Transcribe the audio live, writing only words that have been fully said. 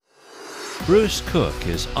Bruce Cook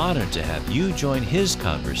is honored to have you join his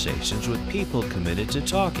conversations with people committed to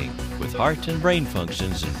talking, with heart and brain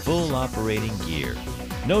functions in full operating gear.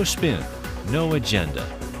 No spin, no agenda,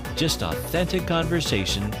 just authentic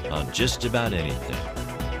conversation on just about anything.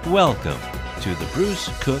 Welcome to the Bruce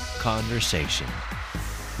Cook Conversation.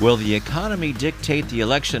 Will the economy dictate the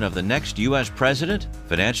election of the next U.S. president?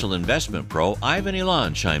 Financial investment pro Ivan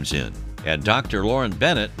Illan chimes in. And Dr. Lauren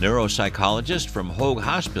Bennett, neuropsychologist from Hoag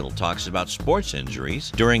Hospital, talks about sports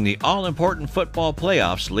injuries during the all-important football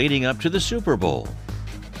playoffs leading up to the Super Bowl.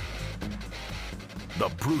 The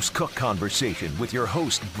Bruce Cook Conversation with your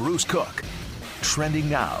host, Bruce Cook. Trending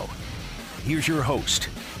now. Here's your host,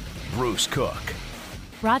 Bruce Cook.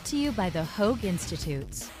 Brought to you by the Hoag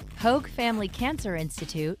Institutes, Hoag Family Cancer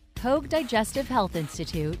Institute, Hoag Digestive Health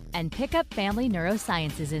Institute, and Pickup Family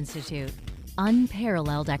Neurosciences Institute.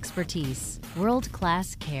 Unparalleled expertise,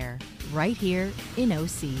 world-class care, right here in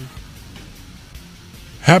OC.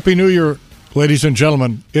 Happy New Year, ladies and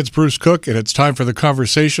gentlemen. It's Bruce Cook, and it's time for the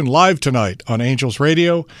conversation live tonight on Angels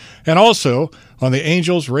Radio and also on the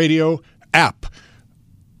Angels Radio app.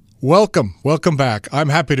 Welcome back. I'm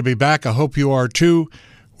happy to be back. I hope you are too.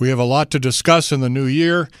 We have a lot to discuss in the new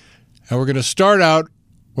year, and we're going to start out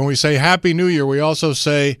when we say Happy New Year, we also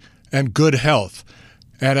say, and good health.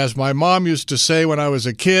 And as my mom used to say when I was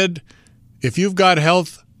a kid, if you've got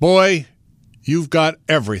health, boy, you've got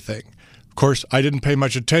everything. Of course, I didn't pay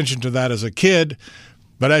much attention to that as a kid,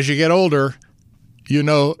 but as you get older, you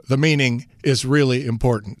know the meaning is really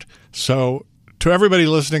important. So to everybody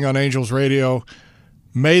listening on Angels Radio,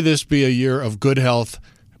 may this be a year of good health,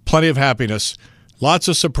 plenty of happiness, lots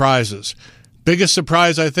of surprises. Biggest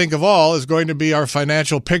surprise, I think, of all is going to be our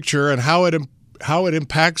financial picture and how it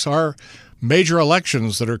impacts our major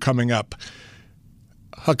elections that are coming up.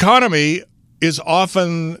 Economy is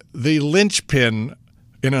often the linchpin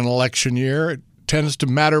in an election year. It tends to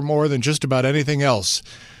matter more than just about anything else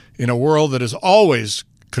in a world that is always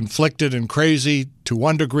conflicted and crazy to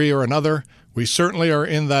one degree or another. We certainly are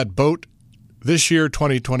in that boat this year,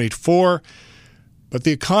 2024, but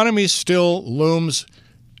the economy still looms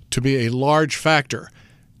to be a large factor.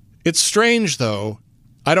 It's strange, though.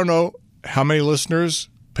 I don't know how many listeners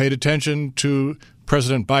paid attention to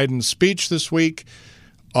President Biden's speech this week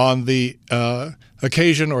on the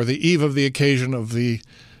occasion or the eve of the occasion of the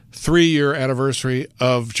 3-year anniversary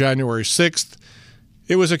of January 6th.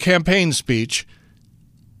 It was a campaign speech.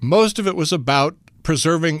 Most of it was about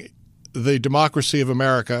preserving the democracy of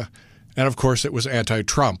America, and of course it was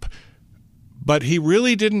anti-Trump. But he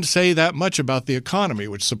really didn't say that much about the economy,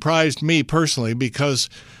 which surprised me personally because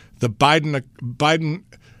the Biden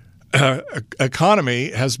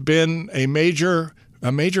economy has been a major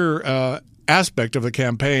aspect of the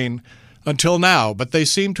campaign until now, but they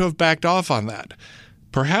seem to have backed off on that.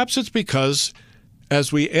 Perhaps it's because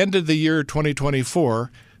as we ended the year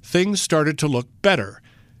 2024, things started to look better.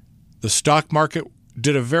 The stock market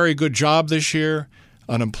did a very good job this year.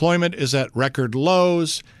 Unemployment is at record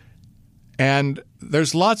lows. And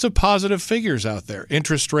there's lots of positive figures out there.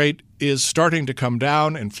 Interest rate is starting to come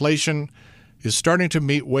down. Inflation is starting to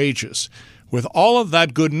meet wages. With all of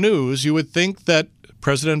that good news, you would think that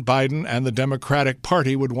President Biden and the Democratic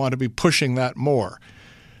Party would want to be pushing that more.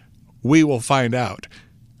 We will find out.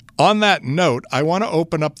 On that note, I want to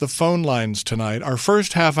open up the phone lines tonight. Our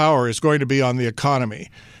first half hour is going to be on the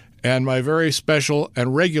economy. And my very special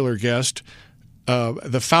and regular guest,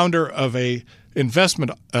 the founder of a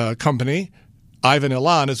investment company, Ivan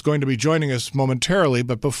Illan, is going to be joining us momentarily.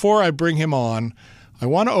 But before I bring him on, I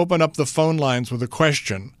want to open up the phone lines with a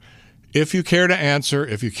question. If you care to answer,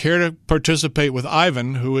 if you care to participate with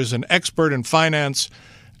Ivan, who is an expert in finance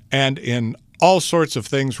and in all sorts of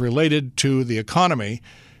things related to the economy,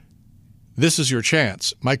 this is your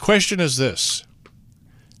chance. My question is this.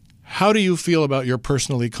 How do you feel about your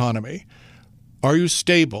personal economy? Are you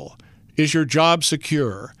stable? Is your job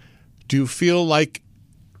secure? Do you feel like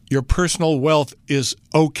your personal wealth is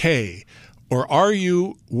okay? Or are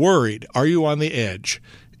you worried? Are you on the edge?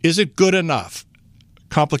 Is it good enough?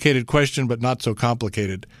 Complicated question, but not so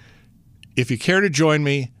complicated. If you care to join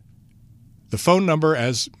me, the phone number,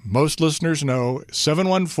 as most listeners know,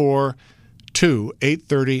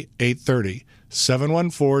 714-2-830-830.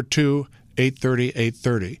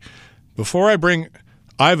 714-2-830-830. Before I bring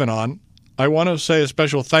Ivan on, I want to say a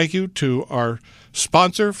special thank you to our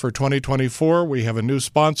sponsor for 2024. We have a new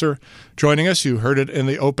sponsor joining us. You heard it in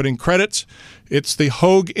the opening credits. It's the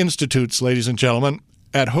Hoag Institutes, ladies and gentlemen,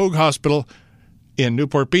 at Hoag Hospital in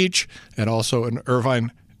Newport Beach and also in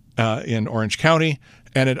Irvine in Orange County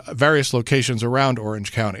and at various locations around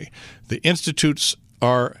Orange County. The institutes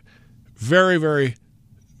are very, very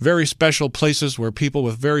very special places where people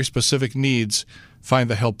with very specific needs find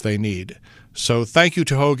the help they need. So thank you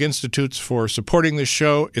to Hoag Institutes for supporting this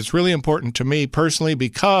show. It's really important to me personally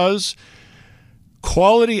because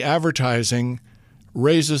quality advertising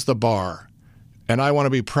raises the bar. And I want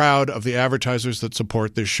to be proud of the advertisers that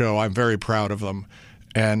support this show. I'm very proud of them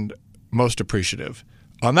and most appreciative.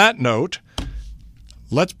 On that note,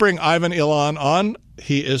 let's bring Ivan Illan on.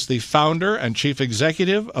 He is the founder and chief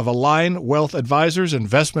executive of Align Wealth Advisors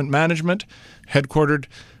Investment Management, headquartered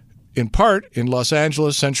in part in Los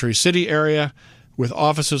Angeles, Century City area, with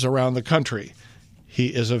offices around the country. He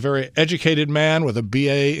is a very educated man with a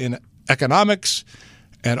BA in economics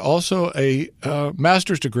and also a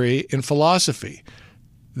master's degree in philosophy.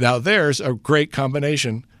 Now there's a great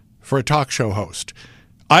combination for a talk show host.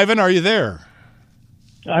 Ivan, are you there?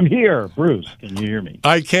 I'm here, Bruce. Can you hear me?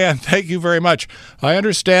 I can. Thank you very much. I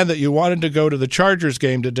understand that you wanted to go to the Chargers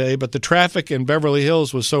game today, but the traffic in Beverly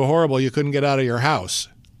Hills was so horrible you couldn't get out of your house.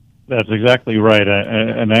 That's exactly right.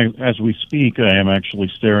 As we speak, I am actually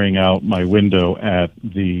staring out my window at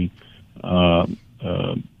the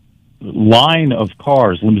line of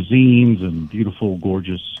cars, limousines, and beautiful,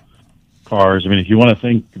 gorgeous cars. I mean, if you want to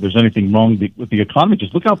think there's anything wrong with the economy,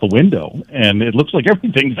 just look out the window, and it looks like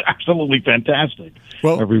everything's absolutely fantastic.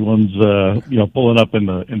 Well, everyone's pulling up in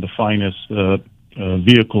the finest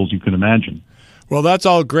vehicles you can imagine. Well, that's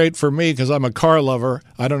all great for me because I'm a car lover.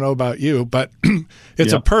 I don't know about you, but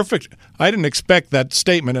it's a perfect – I didn't expect that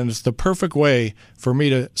statement, and it's the perfect way for me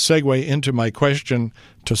to segue into my question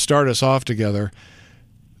to start us off together.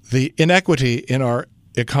 The inequity in our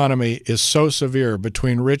economy is so severe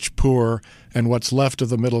between rich, poor, and what's left of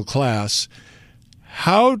the middle class.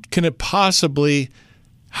 How can it possibly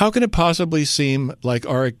seem like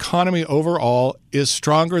our economy overall is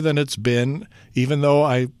stronger than it's been, even though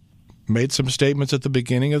I made some statements at the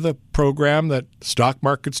beginning of the program that stock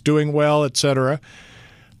market's doing well, et cetera?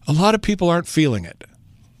 A lot of people aren't feeling it.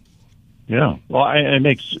 Yeah, well, it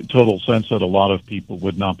makes total sense that a lot of people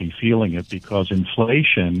would not be feeling it because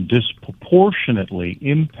inflation disproportionately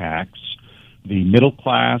impacts the middle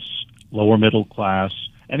class, lower middle class,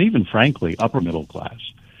 and even, frankly, upper middle class.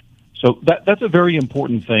 So that's a very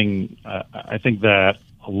important thing. I think that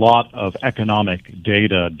a lot of economic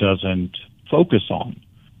data doesn't focus on,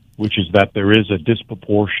 which is that there is a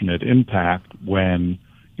disproportionate impact when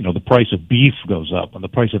the price of beef goes up and the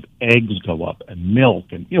price of eggs go up and milk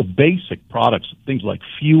and, basic products, things like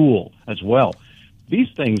fuel as well. These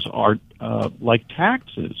things are like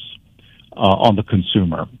taxes on the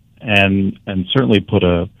consumer and certainly put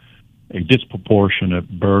a disproportionate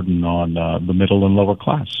burden on the middle and lower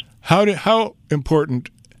class. How important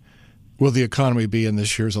will the economy be in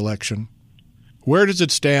this year's election? Where does it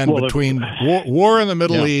stand between war in the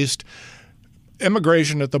Middle East,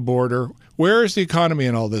 immigration at the border? Where is the economy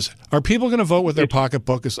in all this? Are people going to vote with their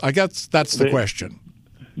pocketbook? I guess that's the question.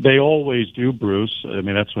 They always do, Bruce. I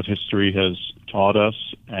mean, that's what history has taught us,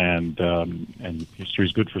 and history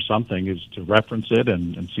is good for something, is to reference it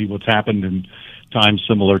and see what's happened in times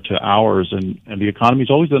similar to ours. And the economy is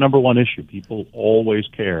always the number one issue. People always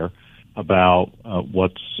care about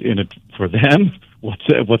what's in it for them, what's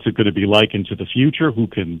it going to be like into the future, who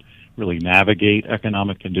can really navigate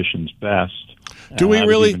economic conditions best. Do we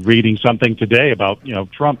really? I was reading something today about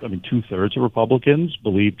Trump. I mean, 2/3 of Republicans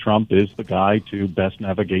believe Trump is the guy to best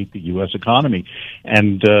navigate the U.S. economy,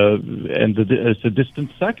 and it's a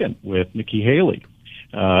distant second with Nikki Haley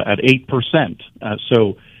at 8%.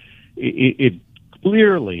 So it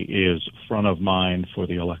clearly is front of mind for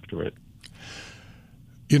the electorate.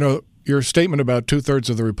 Your statement about 2/3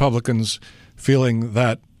 of the Republicans feeling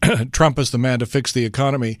that Trump is the man to fix the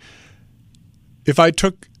economy. If I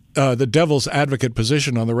took the devil's advocate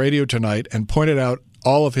position on the radio tonight and pointed out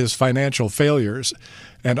all of his financial failures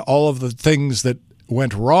and all of the things that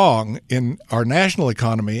went wrong in our national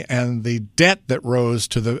economy and the debt that rose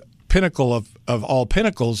to the pinnacle of all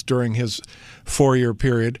pinnacles during his 4-year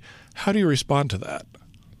period, how do you respond to that?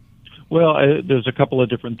 Well, there's a couple of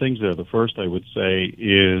different things there. The first, I would say,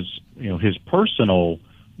 is his personal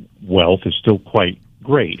wealth is still quite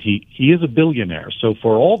great. He is a billionaire, so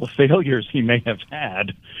for all the failures he may have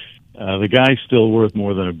had, the guy's still worth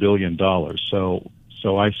more than $1 billion.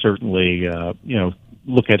 So I certainly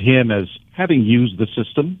look at him as having used the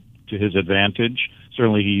system to his advantage.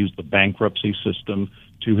 Certainly, he used the bankruptcy system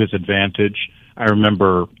to his advantage. I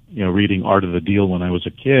remember reading Art of the Deal when I was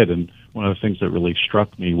a kid, and one of the things that really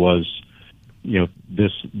struck me was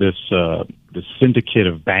this syndicate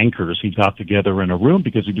of bankers he got together in a room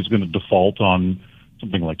because he was going to default on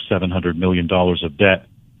something like $700 million of debt.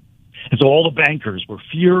 And so all the bankers were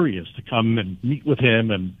furious to come and meet with him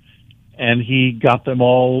and and he got them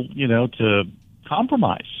all, to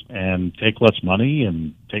compromise and take less money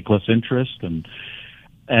and take less interest, and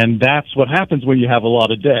that's what happens when you have a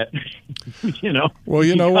lot of debt. Well,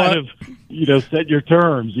 you know what? Set your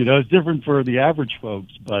terms. It's different for the average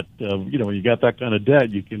folks, but when you got that kind of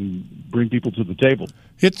debt, you can bring people to the table.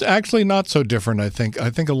 It's actually not so different, I think.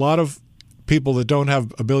 I think a lot of people that don't have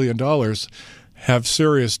 $1 billion have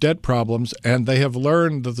serious debt problems, and they have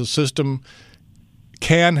learned that the system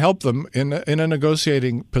can help them in a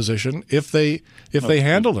negotiating position if they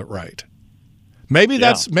handle it right. Maybe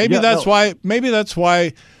that's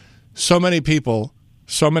why so many people,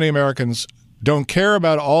 so many Americans don't care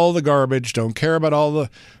about all the garbage, don't care about all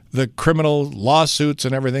the criminal lawsuits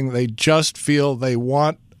and everything. They just feel they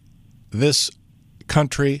want this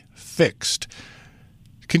country fixed.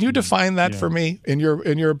 Can you define that for me, in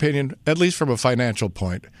your opinion, at least from a financial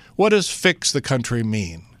point? What does fix the country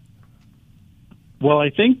mean? Well,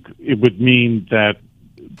 I think it would mean that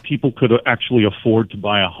people could actually afford to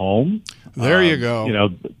buy a home. There you go.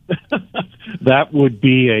 That would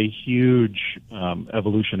be a huge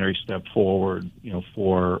evolutionary step forward,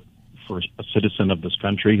 for a citizen of this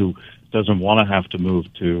country who doesn't want to have to move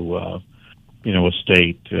to, a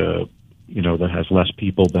state, that has less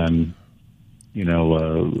people than,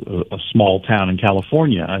 a small town in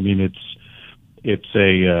California. I mean, it's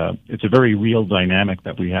a very real dynamic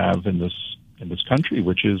that we have in this country,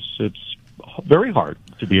 which is it's very hard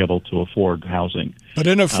to be able to afford housing. But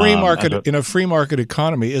in a free market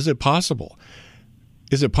economy, is it possible?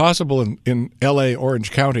 Is it possible in L.A.,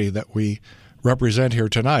 Orange County, that we represent here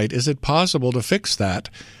tonight, is it possible to fix that,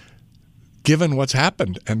 given what's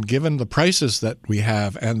happened and given the prices that we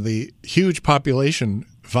have and the huge population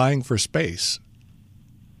vying for space?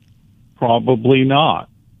 Probably not.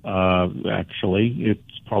 Actually,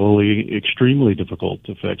 it's probably extremely difficult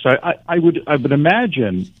to fix. I would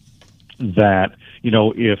imagine that,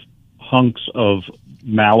 if hunks of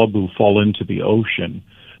Malibu fall into the ocean,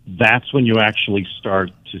 that's when you actually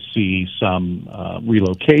start to see some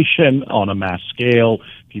relocation on a mass scale.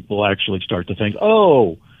 People actually start to think,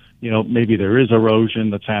 maybe there is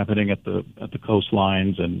erosion that's happening at the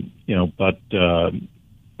coastlines, and but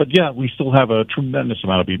yeah, we still have a tremendous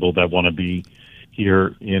amount of people that want to be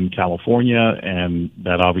here in California, and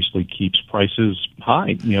that obviously keeps prices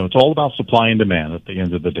high. It's all about supply and demand at the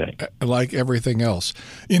end of the day. Like everything else.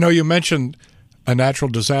 You mentioned a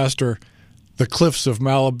natural disaster, the cliffs of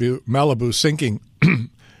Malibu sinking, and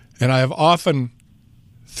I have often,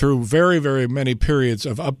 through very, very many periods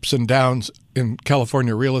of ups and downs in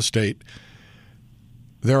California real estate,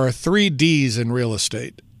 there are 3 Ds in real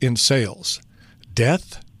estate, in sales: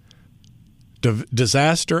 death,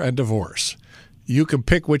 disaster, and divorce. You can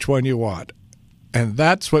pick which one you want. And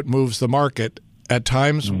that's what moves the market at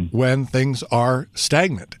times when things are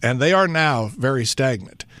stagnant. And they are now very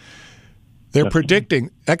stagnant. They're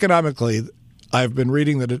predicting, economically, I've been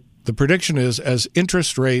reading that the prediction is as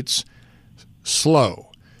interest rates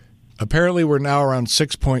slow. Apparently we're now around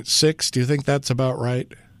 6.6. Do you think that's about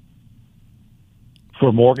right?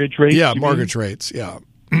 For mortgage rates? Yeah, mortgage rates, yeah.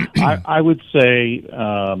 I would say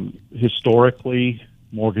historically,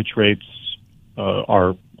 mortgage rates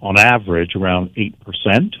are on average around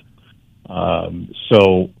 8%.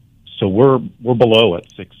 So we're below at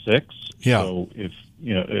 6.6. Yeah. So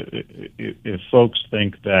if folks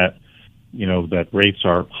think that that rates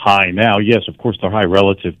are high now, yes, of course they're high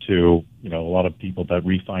relative to a lot of people that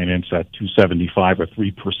refinance at 2.75 or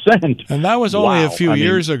 3%. And that was only a few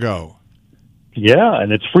years ago. Yeah,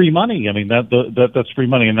 and it's free money. I mean that's free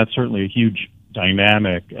money, and that's certainly a huge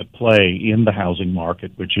dynamic at play in the housing market,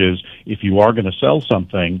 which is if you are going to sell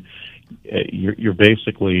something, you're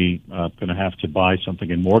basically going to have to buy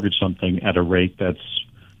something and mortgage something at a rate that's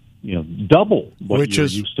double what you're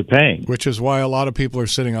used to paying. Which is why a lot of people are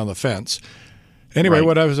sitting on the fence. Anyway,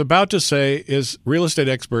 What I was about to say is real estate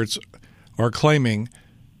experts are claiming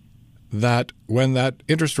that when that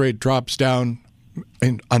interest rate drops down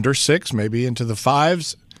under 6, maybe into the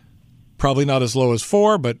 5s, probably not as low as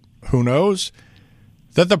 4, but who knows,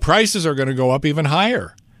 that the prices are going to go up even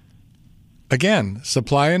higher. Again,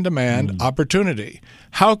 supply and demand, opportunity.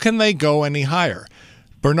 How can they go any higher?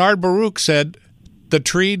 Bernard Baruch said the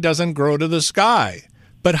tree doesn't grow to the sky.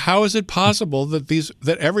 But how is it possible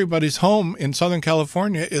that everybody's home in Southern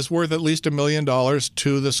California is worth at least $1 million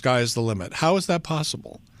to the sky's the limit? How is that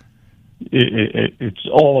possible? It's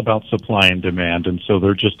all about supply and demand, and so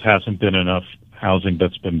there just hasn't been enough housing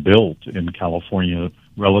that's been built in California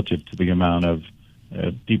relative to the amount of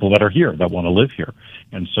people that are here, that want to live here.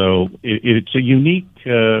 And so it's a unique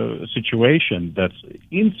situation that's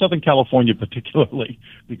in Southern California particularly,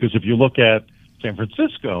 because if you look at San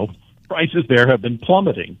Francisco, prices there have been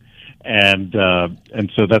plummeting, and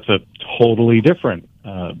so that's a totally different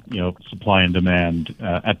supply and demand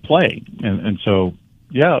at play, and so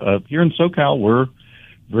here in SoCal we're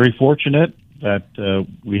very fortunate that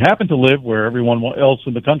we happen to live where everyone else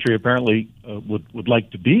in the country apparently would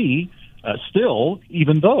like to be. Still,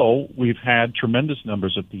 even though we've had tremendous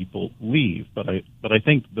numbers of people leave, but I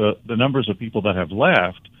think the numbers of people that have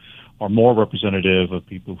left are more representative of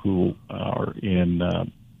people who are in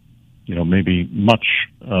maybe much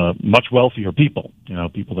wealthier people,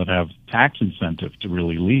 people that have tax incentive to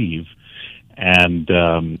really leave. And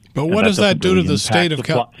but what does that do to the state of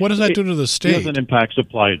Cal? What does that do to the state? It doesn't impact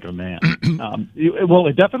supply and demand.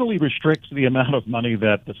 It definitely restricts the amount of money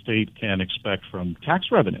that the state can expect from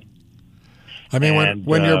tax revenue. I mean,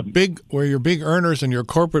 when your big earners and your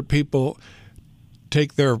corporate people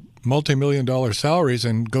take their multi-million-dollar salaries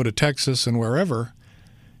and go to Texas and wherever,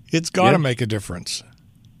 it's got to make a difference.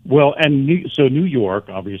 Well, and so New York,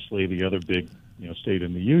 obviously the other big state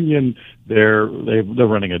in the union, they're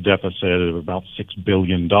running a deficit of about $6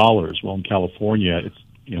 billion. Well, in California, it's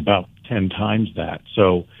about 10 times that.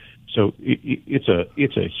 So it's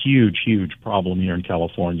a huge problem here in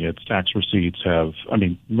California. Its tax receipts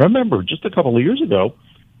remember just a couple of years ago,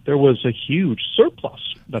 there was a huge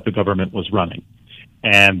surplus that the government was running,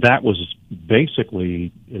 and that was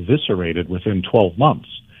basically eviscerated within 12 months.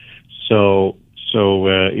 So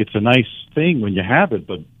it's a nice thing when you have it,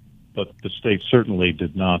 but the state certainly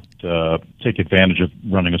did not take advantage of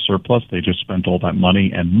running a surplus. They just spent all that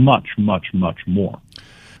money and much more.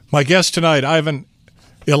 My guest tonight,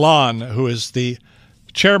 Illan, who is the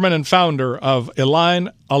chairman and founder of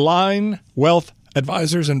Illan Wealth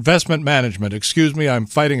Advisors Investment Management. Excuse me, I'm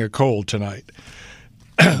fighting a cold tonight.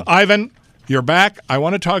 Ivan, you're back. I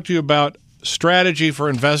want to talk to you about strategy for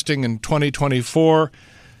investing in 2024.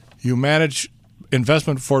 You manage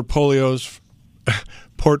investment portfolios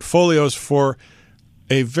for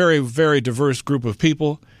a very, very diverse group of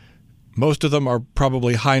people. Most of them are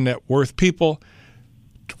probably high net worth people.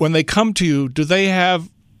 When they come to you, do they have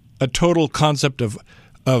a total concept of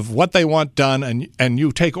what they want done and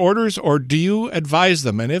you take orders, or do you advise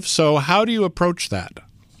them? And if so, how do you approach that?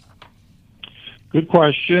 Good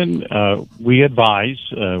question. We advise.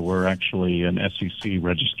 We're actually an SEC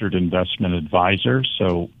registered investment advisor,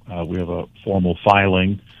 so we have a formal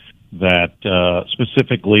filing that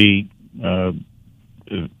specifically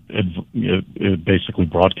basically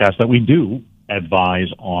broadcasts that we do advise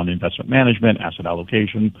on investment management, asset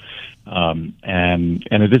allocation, and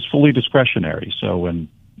it is fully discretionary. So when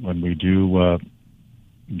we do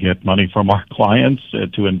get money from our clients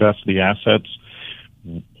to invest the assets,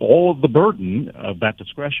 all of the burden of that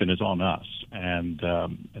discretion is on us, and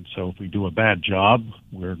so if we do a bad job,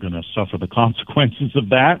 we're going to suffer the consequences of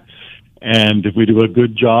that. And if we do a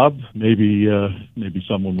good job, maybe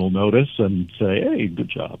someone will notice and say, "Hey, good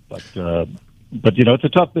job." But it's a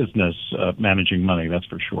tough business managing money, that's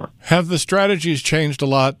for sure. Have the strategies changed a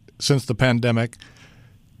lot since the pandemic?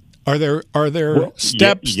 Are there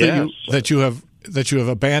steps that you have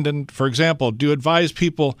abandoned? For example, do you advise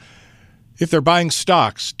people if they're buying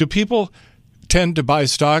stocks? Do people tend to buy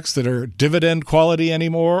stocks that are dividend quality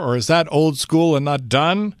anymore, or is that old school and not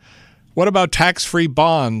done? What about tax-free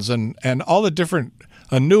bonds and all the different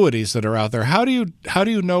annuities that are out there? How do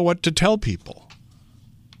you know what to tell people?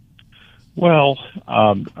 Well,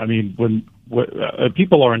 when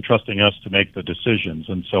people are entrusting us to make the decisions,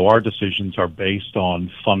 and so our decisions are based on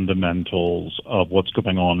fundamentals of what's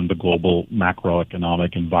going on in the global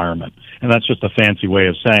macroeconomic environment. And that's just a fancy way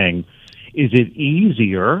of saying, is it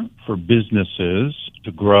easier for businesses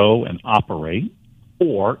to grow and operate,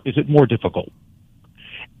 or is it more difficult?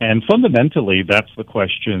 And fundamentally, that's the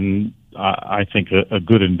question I think a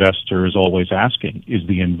good investor is always asking. Is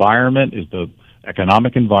the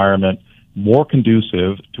economic environment more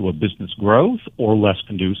conducive to a business growth or less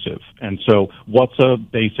conducive? And so what's a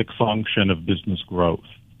basic function of business growth?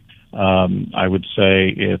 I would say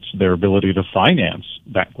it's their ability to finance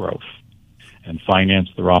that growth and finance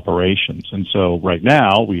their operations. And so right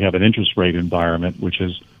now we have an interest rate environment which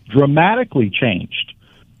has dramatically changed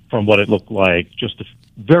from what it looked like just a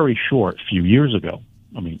very short few years ago.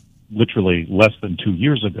 Literally less than 2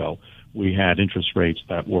 years ago, we had interest rates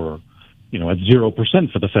that were, at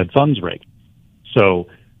 0% for the Fed funds rate. So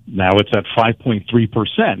now it's at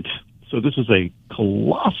 5.3%. So this is a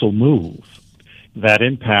colossal move that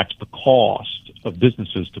impacts the cost of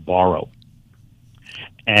businesses to borrow.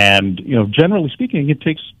 And, generally speaking, it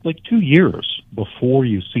takes like 2 years before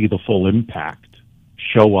you see the full impact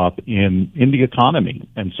show up in the economy.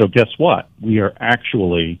 And so guess what? We are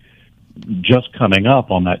actually just coming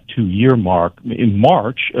up on that 2-year mark in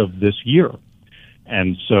March of this year.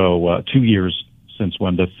 And so 2 years since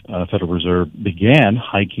when the Federal Reserve began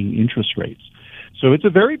hiking interest rates. So it's a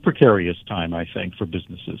very precarious time, I think, for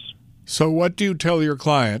businesses. So what do you tell your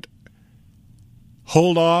client?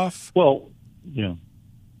 Hold off? Well, yeah.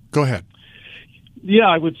 Go ahead. Yeah,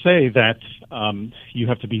 I would say that you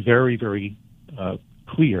have to be very, very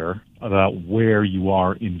clear about where you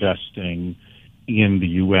are investing in the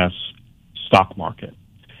U.S. stock market.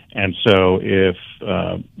 And so if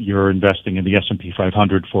you're investing in the S&P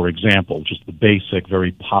 500, for example, just the basic,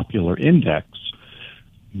 very popular index,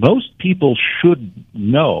 most people should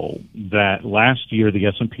know that last year the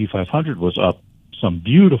S&P 500 was up some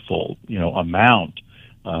beautiful, amount,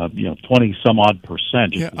 20 some odd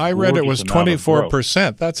percent. Yeah, I read it was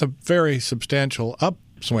 24%. That's a very substantial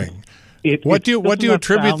upswing. What do you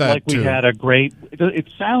attribute that to? It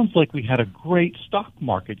sounds like we had a great stock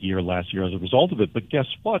market year last year as a result of it. But guess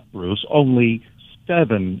what, Bruce? Only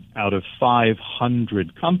 7 out of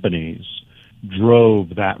 500 companies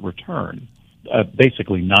drove that return.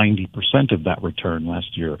 Basically, 90% of that return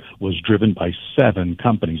last year was driven by 7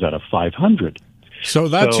 companies out of 500. So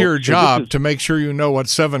that's your job, to make sure you know what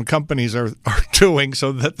 7 companies are doing,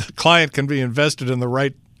 so that the client can be invested in the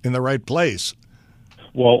right place.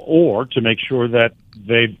 Well, or to make sure that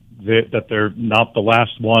that they're not the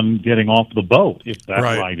last one getting off the boat if that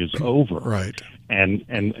ride is over. Right.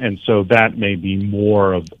 And so that may be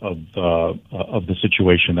more of the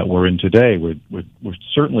situation that we're in today. We're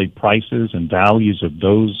certainly prices and values of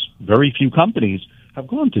those very few companies have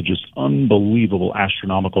gone to just unbelievable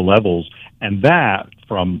astronomical levels, and that,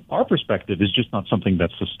 from our perspective, is just not something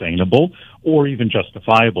that's sustainable or even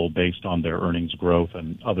justifiable based on their earnings growth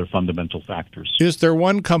and other fundamental factors. Is there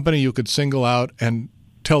one company you could single out and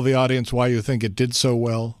tell the audience why you think it did so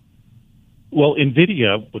well? Well,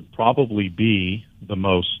 NVIDIA would probably be the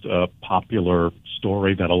most popular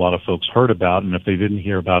story that a lot of folks heard about, and if they didn't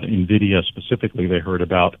hear about NVIDIA specifically, they heard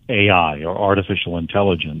about AI, or artificial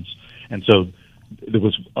intelligence. And so there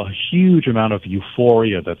was a huge amount of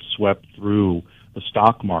euphoria that swept through the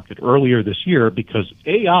stock market earlier this year because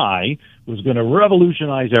AI was going to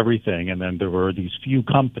revolutionize everything, and then there were these few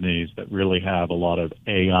companies that really have a lot of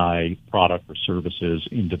AI product or services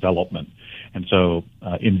in development. And so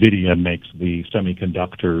NVIDIA makes the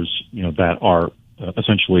semiconductors, that are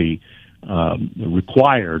essentially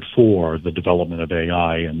required for the development of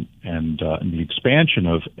AI and the expansion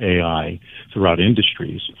of AI throughout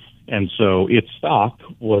industries. And so its stock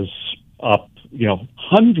was up,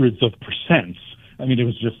 hundreds of percents. I mean, it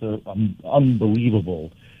was just an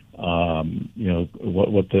unbelievable,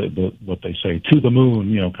 what they say, to the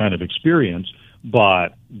moon, kind of experience.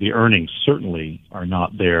 But the earnings certainly are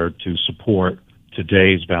not there to support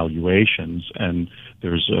today's valuations, and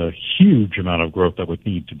there's a huge amount of growth that would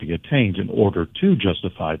need to be attained in order to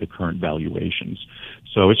justify the current valuations.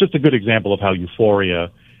 So it's just a good example of how euphoria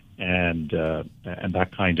and that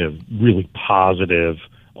kind of really positive,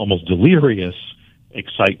 almost delirious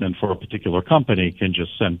excitement for a particular company can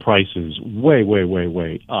just send prices way, way, way,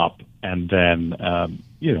 way up, and then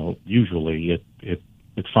usually it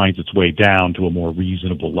finds its way down to a more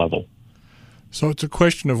reasonable level. So it's a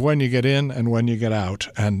question of when you get in and when you get out,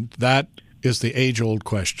 and that is the age-old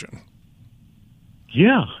question.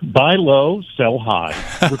 Yeah, buy low, sell high,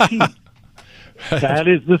 repeat. That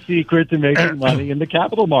is the secret to making money in the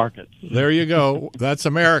capital markets. There you go. That's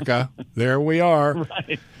America. There we are.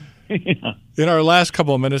 Right. Yeah. In our last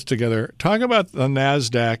couple of minutes together, talk about the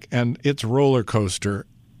NASDAQ and its roller coaster.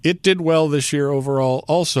 It did well this year overall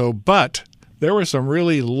also, but there were some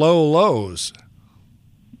really low lows.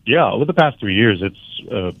 Yeah, over the past 3 years,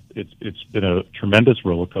 it's been a tremendous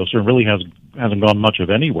roller coaster. It really hasn't gone much of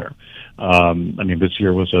anywhere. This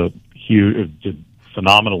year was did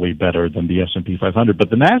phenomenally better than the S&P 500, but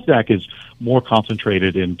the NASDAQ is more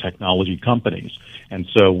concentrated in technology companies, and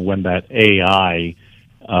so when that AI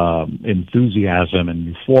enthusiasm and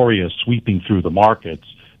euphoria sweeping through the markets,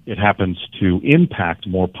 it happens to impact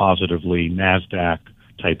more positively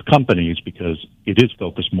NASDAQ-type companies because it is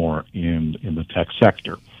focused more in the tech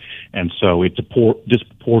sector. And so it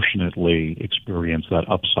disproportionately experienced that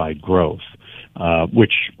upside growth,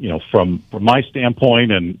 which, from my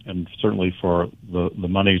standpoint and certainly for the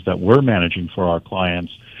monies that we're managing for our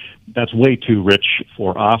clients, that's way too rich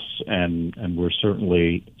for us, and we're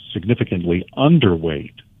certainly significantly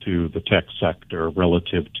underweight to the tech sector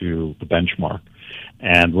relative to the benchmark.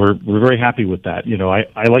 And we're very happy with that.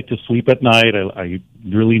 I like to sleep at night. I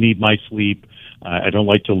really need my sleep. I don't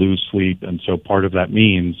like to lose sleep. And so part of that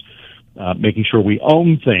means making sure we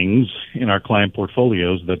own things in our client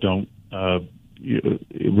portfolios that don't,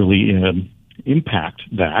 really impact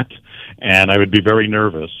that, and I would be very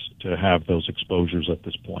nervous to have those exposures at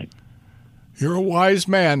this point. You're a wise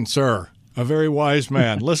man, sir. A very wise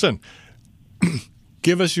man. Listen,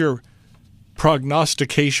 give us your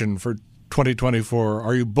prognostication for 2024.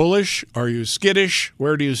 Are you bullish? Are you skittish?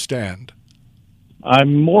 Where do you stand?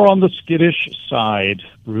 I'm more on the skittish side,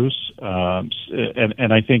 Bruce,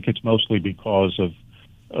 and I think it's mostly because of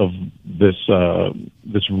this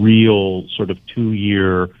real sort of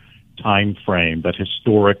 2-year time frame that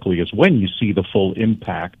historically is when you see the full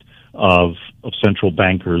impact of central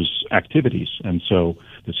bankers' activities. And so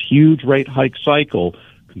this huge rate hike cycle,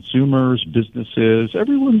 consumers, businesses,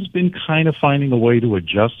 everyone's been kind of finding a way to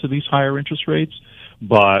adjust to these higher interest rates,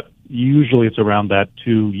 but usually it's around that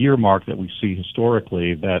 2-year mark that we see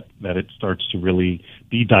historically that it starts to really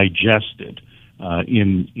be digested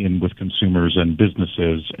in with consumers and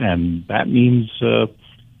businesses, and that means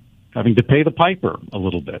having to pay the piper a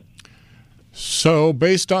little bit. So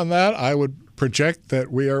based on that, I would project that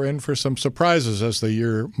we are in for some surprises as the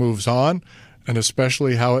year moves on, and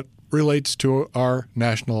especially how it relates to our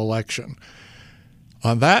national election.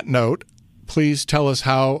 On that note, please tell us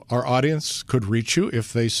how our audience could reach you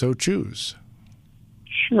if they so choose.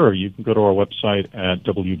 Sure. You can go to our website at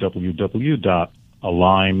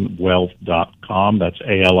www.alignwealth.com. That's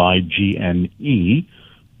ALIGNE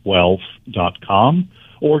wealth.com.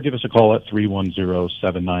 Or give us a call at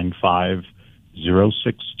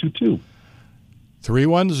 310-795-0622.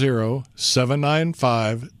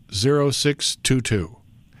 310-795-0622.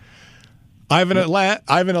 Ivan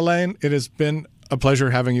Illan, it has been a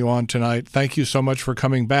pleasure having you on tonight. Thank you so much for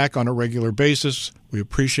coming back on a regular basis. We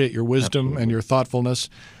appreciate your wisdom and your thoughtfulness.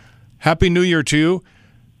 Happy New Year to you.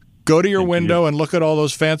 Go to your window and look at all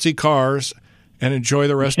those fancy cars and enjoy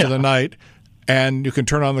the rest of the night. And you can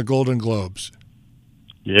turn on the Golden Globes.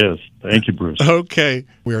 Yes. Thank you, Bruce. Okay.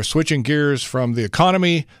 We are switching gears from the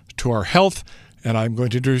economy to our health, and I'm going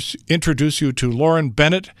to introduce you to Lauren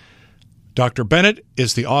Bennett. Dr. Bennett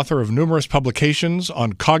is the author of numerous publications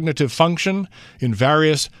on cognitive function in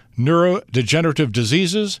various neurodegenerative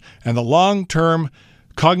diseases and the long-term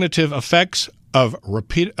cognitive effects of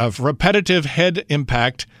repetitive head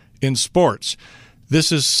impact in sports.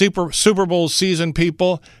 This is Super Bowl season,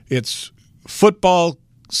 people. It's football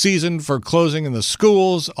season for closing in the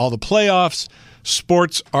schools, all the playoffs.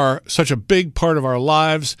 Sports are such a big part of our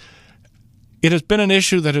lives. It has been an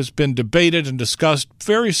issue that has been debated and discussed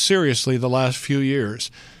very seriously the last few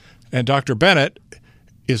years. And Dr. Bennett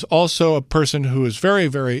is also a person who is very,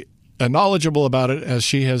 very knowledgeable about it, as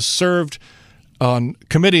she has served on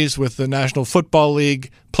committees with the National Football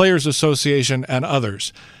League, Players Association, and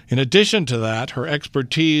others. In addition to that, her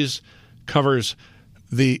expertise covers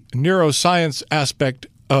the neuroscience aspect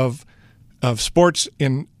of sports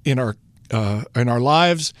in our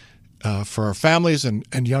lives, for our families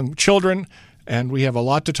and young children. And we have a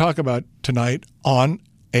lot to talk about tonight on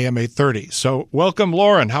AM 830. So welcome,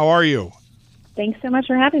 Lauren. How are you? Thanks so much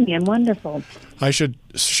for having me. I'm wonderful. I should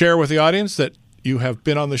share with the audience that you have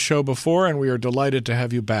been on the show before, and we are delighted to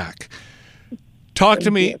have you back. Talk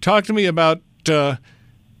to me about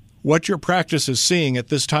what your practice is seeing at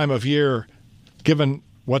this time of year, given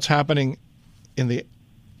what's happening in the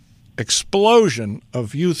explosion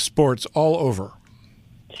of youth sports all over.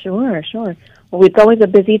 Sure. Well, it's always a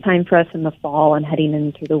busy time for us in the fall and heading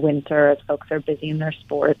into the winter as folks are busy in their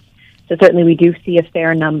sports. So certainly we do see a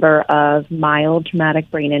fair number of mild traumatic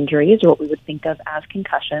brain injuries, or what we would think of as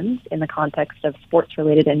concussions, in the context of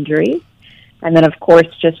sports-related injuries. And then, of course,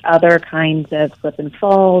 just other kinds of slip and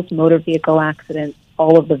falls, motor vehicle accidents,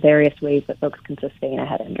 all of the various ways that folks can sustain a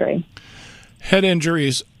head injury. Head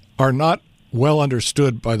injuries are not well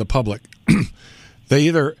understood by the public.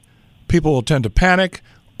 People will tend to panic,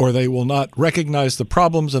 or they will not recognize the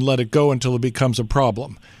problems and let it go until it becomes a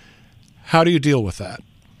problem. How do you deal with that?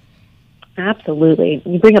 Absolutely.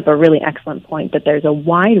 You bring up a really excellent point that there's a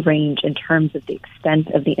wide range in terms of the extent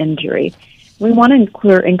of the injury. We want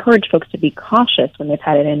to encourage folks to be cautious when they've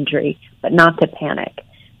had an injury, but not to panic.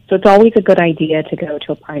 So it's always a good idea to go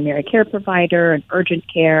to a primary care provider, an urgent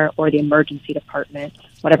care, or the emergency department,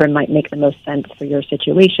 whatever might make the most sense for your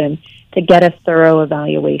situation, to get a thorough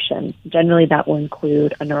evaluation. Generally, that will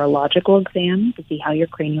include a neurological exam to see how your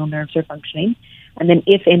cranial nerves are functioning. And then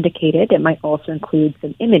if indicated, it might also include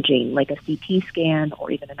some imaging, like a CT scan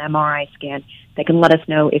or even an MRI scan, that can let us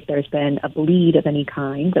know if there's been a bleed of any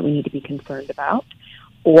kind that we need to be concerned about,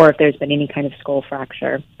 or if there's been any kind of skull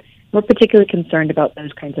fracture. We're particularly concerned about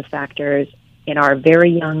those kinds of factors in our very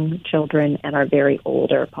young children and our very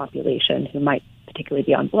older population who might particularly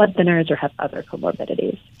be on blood thinners or have other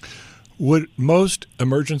comorbidities. Would most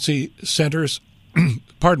emergency centers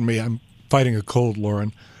pardon me, I'm fighting a cold,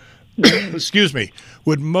 Lauren. Excuse me.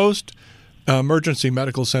 Would most emergency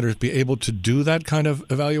medical centers be able to do that kind of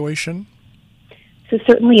evaluation? So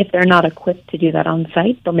certainly if they're not equipped to do that on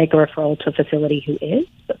site, they'll make a referral to a facility who is.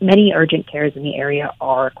 But many urgent cares in the area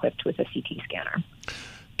are equipped with a CT scanner.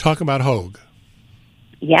 Talk about Hoag.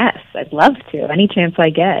 Yes, I'd love to, any chance I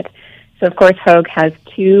get. So, of course, Hoag has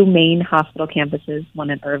two main hospital campuses,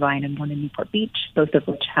 one in Irvine and one in Newport Beach, both of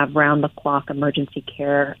which have round-the-clock emergency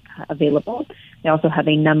care available. They also have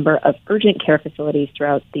a number of urgent care facilities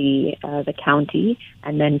throughout the county,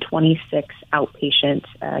 and then 26 outpatient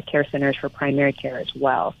care centers for primary care as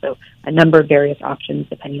well. So a number of various options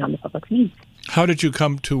depending on the public's needs. How did you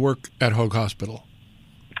come to work at Hoag Hospital?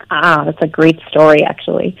 That's a great story,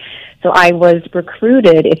 actually. So I was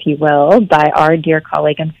recruited, if you will, by our dear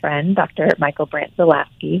colleague and friend, Dr. Michael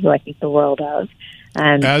Brandt-Zalaski, who I think the world of.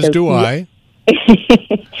 As do I.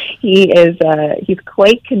 He's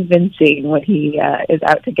quite convincing when he is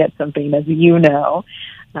out to get something, as you know.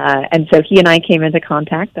 And so he and I came into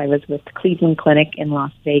contact. I was with Cleveland Clinic in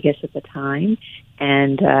Las Vegas at the time,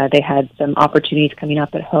 and they had some opportunities coming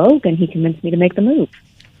up at Hoag, and he convinced me to make the move.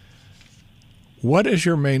 What is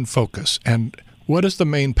your main focus, and what is the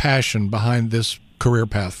main passion behind this career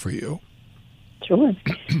path for you? Sure. Well,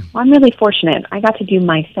 I'm really fortunate. I got to do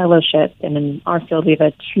my fellowship, and in our field we have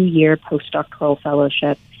a 2-year postdoctoral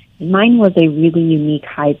fellowship. And mine was a really unique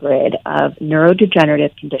hybrid of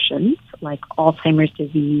neurodegenerative conditions like Alzheimer's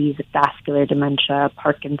disease, vascular dementia,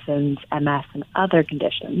 Parkinson's, MS, and other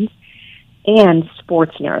conditions, and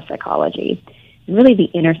sports neuropsychology. And really the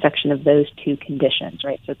intersection of those two conditions,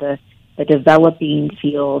 right? So the developing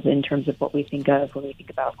field in terms of what we think of when we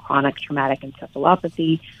think about chronic traumatic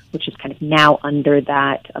encephalopathy, which is kind of now under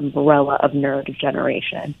that umbrella of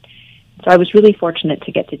neurodegeneration. So I was really fortunate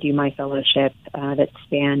to get to do my fellowship that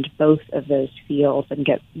spanned both of those fields and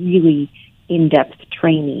get really in-depth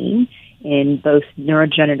training in both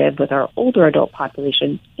neurodegenerative with our older adult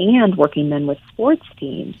population and working then with sports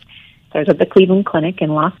teams. So I was at the Cleveland Clinic in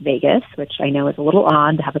Las Vegas, which I know is a little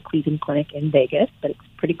odd to have a Cleveland Clinic in Vegas, but it's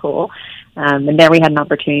pretty cool. And there we had an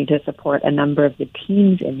opportunity to support a number of the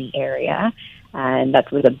teams in the area. And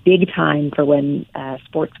that was a big time for when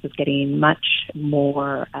sports was getting much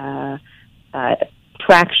more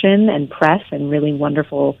traction and press and really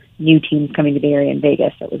wonderful new teams coming to the area in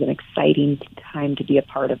Vegas. So it was an exciting time to be a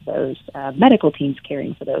part of those medical teams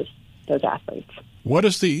caring for those athletes. What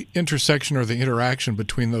is the intersection or the interaction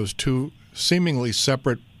between those two seemingly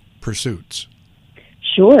separate pursuits?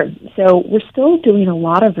 Sure. So we're still doing a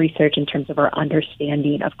lot of research in terms of our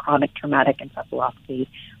understanding of chronic traumatic encephalopathy.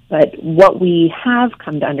 But what we have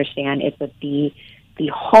come to understand is that the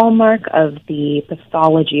hallmark of the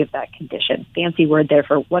pathology of that condition, fancy word there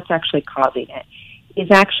for what's actually causing it,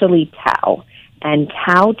 is actually tau. And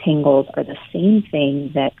tau tangles are the same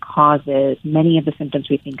thing that causes many of the symptoms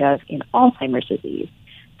we think of in Alzheimer's disease.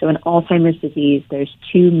 So in Alzheimer's disease, there's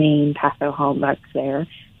two main pathohallmarks there.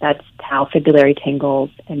 That's tau fibrillary tangles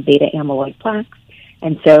and beta amyloid plaques.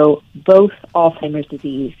 And so both Alzheimer's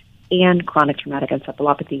disease and chronic traumatic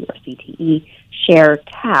encephalopathy, or CTE, share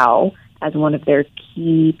tau as one of their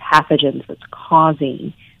key pathogens that's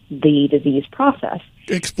causing the disease process.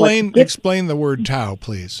 Explain the word tau,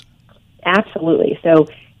 please. Absolutely. So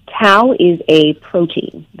tau is a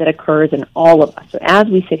protein that occurs in all of us. So as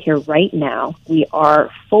we sit here right now, we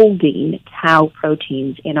are folding tau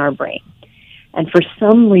proteins in our brain. And for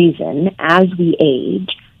some reason, as we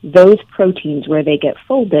age, those proteins, where they get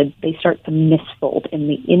folded, they start to misfold in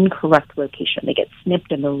the incorrect location. They get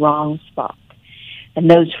snipped in the wrong spot.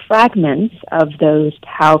 And those fragments of those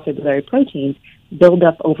tau fibrillary proteins build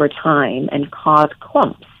up over time and cause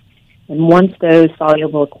clumps. And once those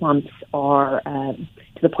soluble clumps are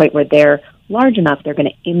to the point where they're large enough, they're going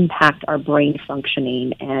to impact our brain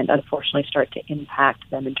functioning and unfortunately start to impact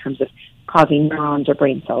them in terms of causing neurons or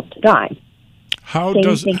brain cells to die.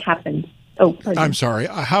 Same thing happens. Oh, pardon. I'm sorry.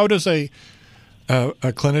 How does a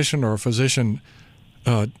clinician or a physician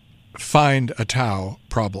find a tau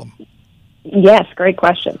problem? Yes, great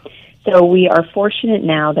question. So we are fortunate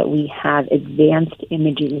now that we have advanced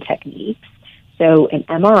imaging techniques. So an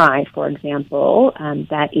MRI, for example,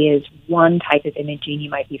 that is one type of imaging you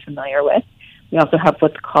might be familiar with. We also have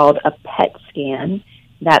what's called a PET scan.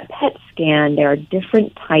 That PET scan, there are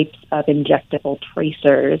different types of injectable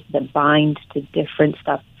tracers that bind to different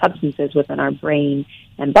substances within our brain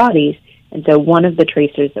and bodies. And so one of the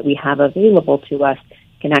tracers that we have available to us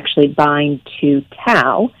can actually bind to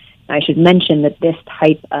tau. I should mention that this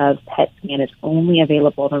type of PET scan is only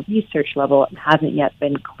available at a research level and hasn't yet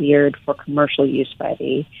been cleared for commercial use by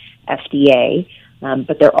the FDA.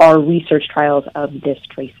 But there are research trials of this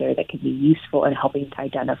tracer that can be useful in helping to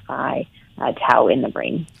identify tau in the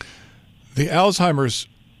brain. The Alzheimer's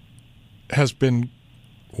has been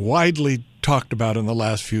widely talked about in the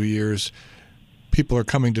last few years. People are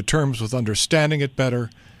coming to terms with understanding it better.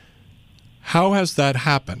 How has that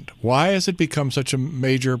happened? Why has it become such a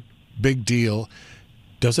major, big deal?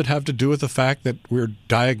 Does it have to do with the fact that we're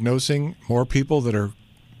diagnosing more people that are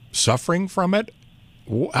suffering from it?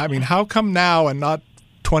 I mean, how come now and not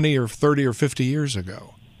 20 or 30 or 50 years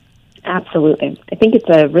ago? Absolutely. I think it's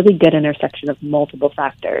a really good intersection of multiple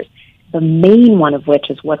factors, the main one of which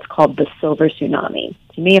is what's called the silver tsunami.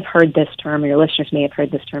 You may have heard this term, or your listeners may have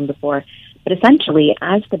heard this term before, but essentially,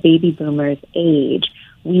 as the baby boomers age,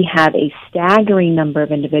 we have a staggering number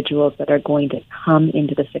of individuals that are going to come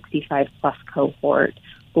into the 65-plus cohort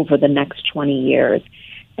over the next 20 years.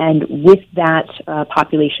 And with that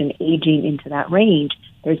population aging into that range,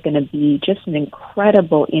 there's going to be just an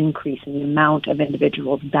incredible increase in the amount of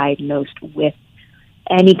individuals diagnosed with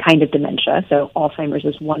any kind of dementia. So Alzheimer's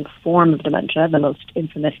is one form of dementia, the most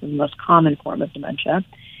infamous and most common form of dementia.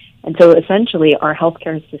 And so essentially our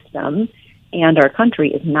healthcare system and our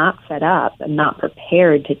country is not set up and not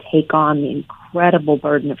prepared to take on the incredible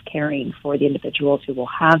burden of caring for the individuals who will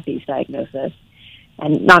have these diagnoses.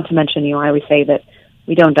 And not to mention, I always say that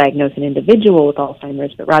we don't diagnose an individual with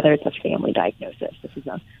Alzheimer's, but rather it's a family diagnosis. This is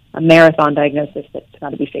a marathon diagnosis that's got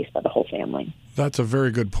to be faced by the whole family. That's a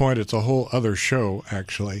very good point. It's a whole other show,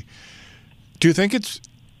 actually. Do you think it's,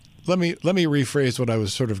 let me rephrase what I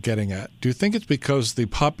was sort of getting at. Do you think it's because the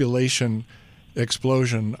population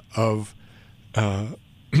explosion of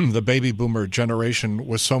the baby boomer generation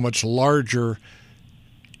was so much larger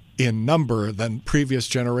in number than previous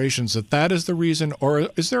generations, that is the reason? Or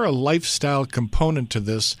is there a lifestyle component to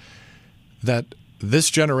this, that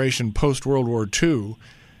this generation post-World War II,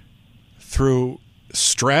 through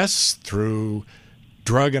stress, through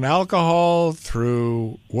drug and alcohol,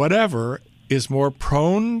 through whatever, is more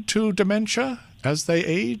prone to dementia as they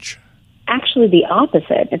age? Actually, the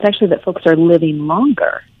opposite. It's actually that folks are living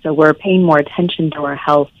longer. So we're paying more attention to our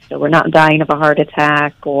health. So we're not dying of a heart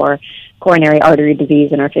attack or coronary artery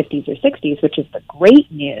disease in our 50s or 60s, which is the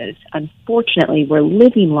great news. Unfortunately, we're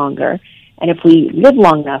living longer. And if we live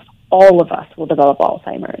long enough, all of us will develop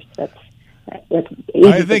Alzheimer's.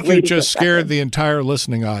 I think you just scared the entire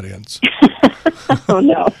listening audience. Oh,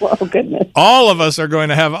 no. Oh, goodness. All of us are going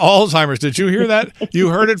to have Alzheimer's. Did you hear that? You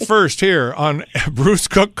heard it first here on Bruce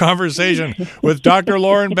Cook Conversation with Dr.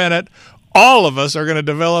 Lauren Bennett. All of us are going to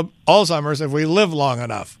develop Alzheimer's if we live long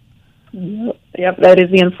enough. Yep, that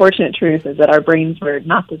is the unfortunate truth, is that our brains were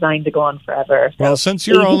not designed to go on forever. So well, since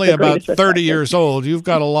you're only about 30 years old, you've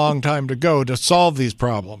got a long time to go to solve these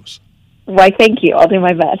problems. Why, thank you. I'll do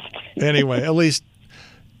my best. Anyway, at least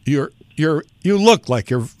you look like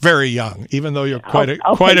you're very young, even though you're quite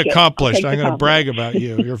accomplished. I'm going to brag about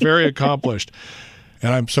you. You're very accomplished.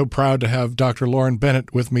 And I'm so proud to have Dr. Lauren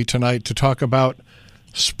Bennett with me tonight to talk about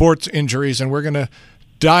sports injuries. And we're going to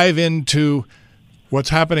dive into what's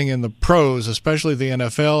happening in the pros, especially the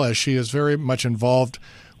NFL, as she is very much involved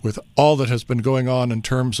with all that has been going on in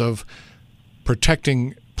terms of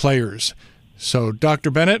protecting players. So, Dr.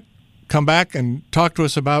 Bennett, come back and talk to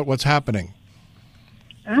us about what's happening.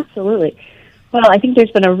 Absolutely. Well, I think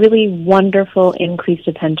there's been a really wonderful increased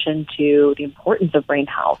attention to the importance of brain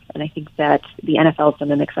health, and I think that the NFL has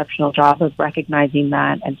done an exceptional job of recognizing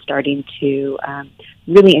that and starting to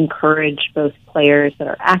really encourage both players that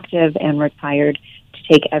are active and retired to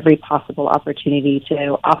take every possible opportunity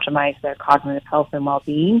to optimize their cognitive health and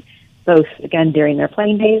well-being, both, again, during their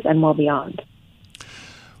playing days and well beyond.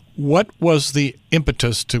 What was the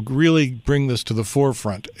impetus to really bring this to the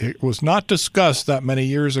forefront? It was not discussed that many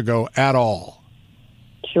years ago at all.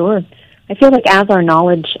 Sure. I feel like as our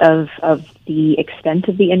knowledge of the extent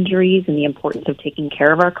of the injuries and the importance of taking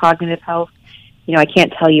care of our cognitive health, I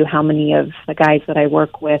can't tell you how many of the guys that I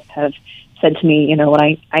work with have said to me, when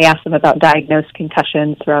I ask them about diagnosed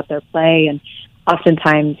concussions throughout their play, and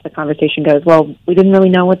oftentimes the conversation goes, well, we didn't really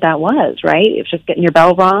know what that was, right? It was just getting your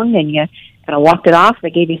bell rung and you kind of walked it off. They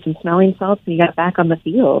gave you some smelling salts and you got back on the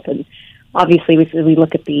field. And obviously, we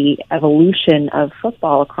look at the evolution of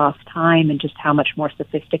football across time and just how much more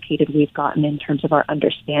sophisticated we've gotten in terms of our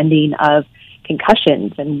understanding of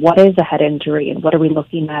concussions and what is a head injury and what are we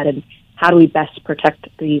looking at and how do we best protect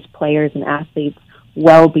these players and athletes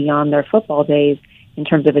well beyond their football days in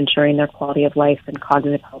terms of ensuring their quality of life and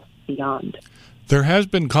cognitive health beyond. There has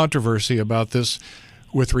been controversy about this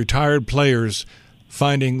with retired players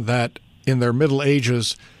finding that in their middle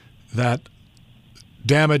ages that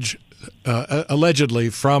damage allegedly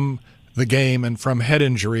from the game and from head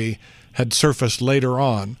injury had surfaced later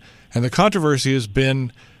on. And the controversy has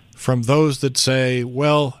been from those that say,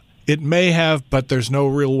 well, it may have, but there's no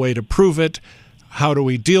real way to prove it. How do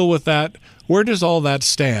we deal with that? Where does all that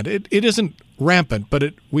stand? It isn't rampant, but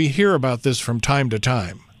we hear about this from time to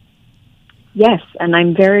time. Yes, and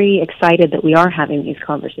I'm very excited that we are having these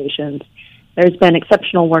conversations. There's been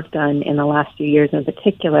exceptional work done in the last few years in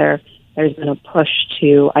particular. There's been a push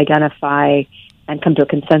to identify and come to a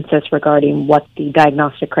consensus regarding what the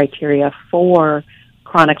diagnostic criteria for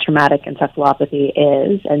chronic traumatic encephalopathy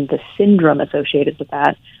is and the syndrome associated with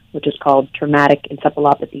that, which is called traumatic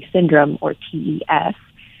encephalopathy syndrome, or TES.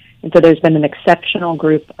 And so there's been an exceptional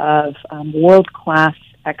group of world-class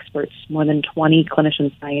experts, more than 20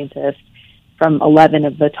 clinician scientists from 11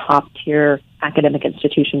 of the top-tier academic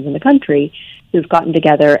institutions in the country, who've gotten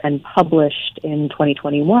together and published in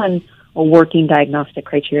 2021 a working diagnostic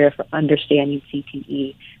criteria for understanding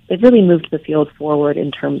CTE. They've really moved the field forward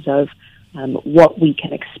in terms of what we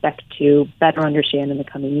can expect to better understand in the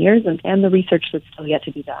coming years and the research that's still yet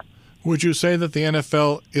to be done. Would you say that the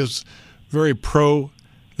NFL is very pro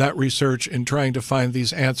that research in trying to find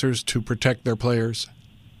these answers to protect their players?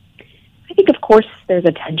 I think, of course, there's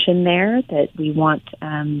a tension there that we want,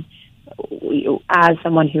 as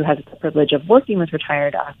someone who has the privilege of working with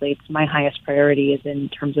retired athletes, my highest priority is in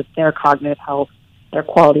terms of their cognitive health, their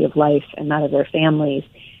quality of life, and that of their families.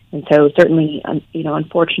 And so certainly,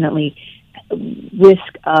 unfortunately,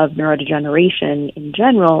 risk of neurodegeneration in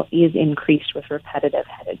general is increased with repetitive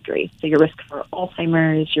head injury. So your risk for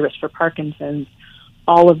Alzheimer's, your risk for Parkinson's,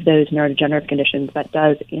 all of those neurodegenerative conditions, that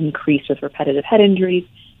does increase with repetitive head injuries.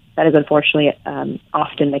 That is unfortunately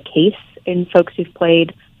often the case in folks who've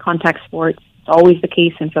played contact sports. It's always the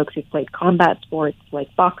case in folks who've played combat sports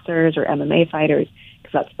like boxers or MMA fighters,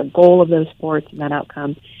 because that's the goal of those sports and that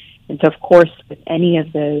outcome. And so, of course, with any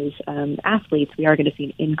of those athletes, we are going to see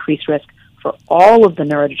an increased risk for all of the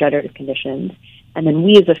neurodegenerative conditions. And then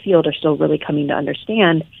we as a field are still really coming to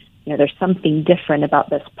understand, there's something different about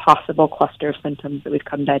this possible cluster of symptoms that we've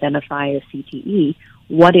come to identify as CTE.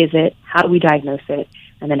 What is it? How do we diagnose it?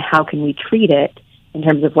 And then how can we treat it in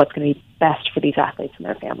terms of what's going to be best for these athletes and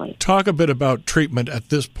their families? Talk a bit about treatment at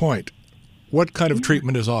this point. What kind of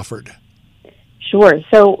treatment is offered? Sure.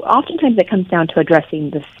 So oftentimes it comes down to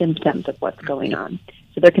addressing the symptoms of what's going on.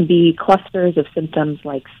 So there can be clusters of symptoms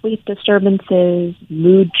like sleep disturbances,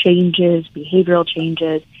 mood changes, behavioral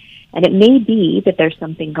changes, and it may be that there's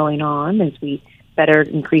something going on. As we better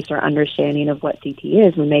increase our understanding of what CTE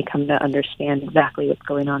is, we may come to understand exactly what's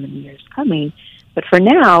going on in the years coming. But for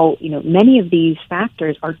now, many of these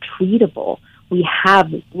factors are treatable. We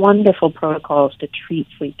have wonderful protocols to treat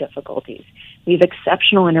sleep difficulties. We have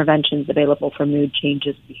exceptional interventions available for mood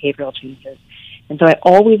changes, behavioral changes. And so I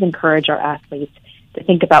always encourage our athletes to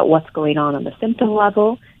think about what's going on the symptom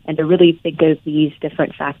level and to really think of these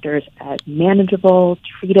different factors as manageable,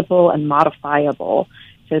 treatable, and modifiable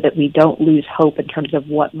so that we don't lose hope in terms of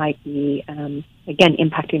what might be, again,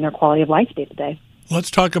 impacting their quality of life day to day. Let's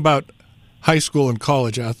talk about high school and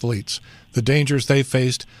college athletes, the dangers they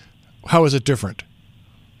faced. How is it different?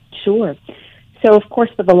 Sure. So, of course,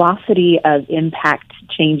 the velocity of impact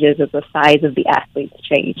changes as the size of the athletes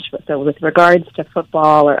change. So with regards to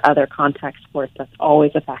football or other contact sports, that's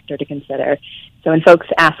always a factor to consider. So when folks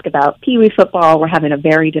ask about Pee Wee football, we're having a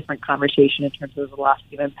very different conversation in terms of the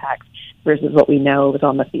velocity of impact versus what we know is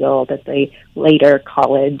on the field at the later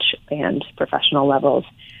college and professional levels.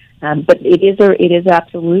 But it is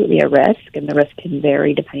absolutely a risk, and the risk can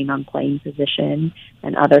vary depending on playing position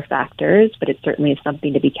and other factors, but it certainly is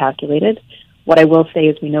something to be calculated. What I will say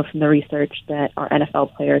is we know from the research that our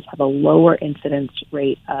NFL players have a lower incidence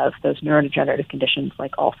rate of those neurodegenerative conditions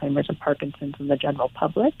like Alzheimer's and Parkinson's in the general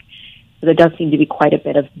public. So there does seem to be quite a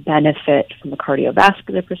bit of benefit from a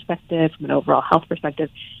cardiovascular perspective, from an overall health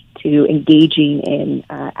perspective, to engaging in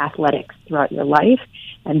athletics throughout your life.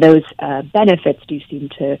 And those benefits do seem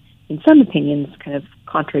to, in some opinions, kind of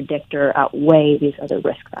contradict or outweigh these other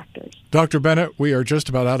risk factors. Dr. Bennett, we are just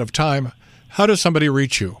about out of time. How does somebody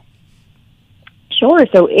reach you? Sure.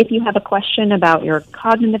 So if you have a question about your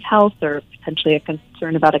cognitive health or potentially a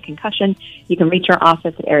concern about a concussion, you can reach our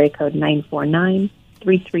office at area code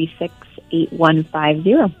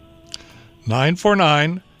 949-336-8150.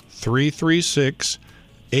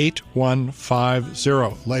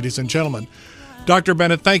 949-336-8150. Ladies and gentlemen, Dr.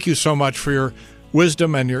 Bennett, thank you so much for your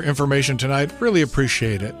wisdom and your information tonight. Really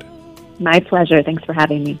appreciate it. My pleasure. Thanks for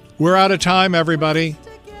having me. We're out of time, everybody.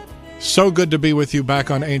 So good to be with you back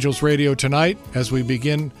on Angels Radio tonight as we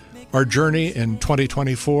begin our journey in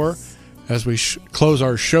 2024, as we close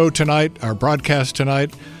our show tonight, our broadcast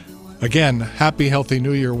tonight. Again, happy, healthy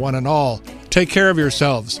New Year, one and all. Take care of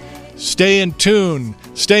yourselves. Stay in tune,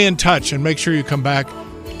 stay in touch, and make sure you come back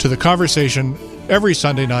to the conversation every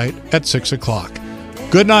Sunday night at 6 o'clock.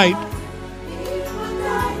 Good night.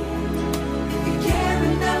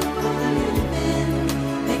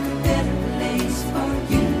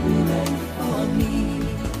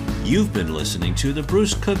 You've been listening to the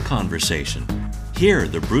Bruce Cook Conversation. Hear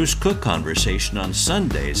the Bruce Cook Conversation on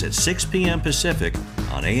Sundays at 6 p.m. Pacific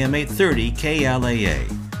on AM 830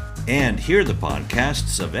 KLAA. And hear the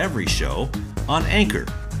podcasts of every show on Anchor,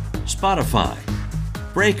 Spotify,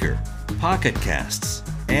 Breaker, Pocket Casts,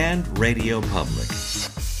 and Radio Public.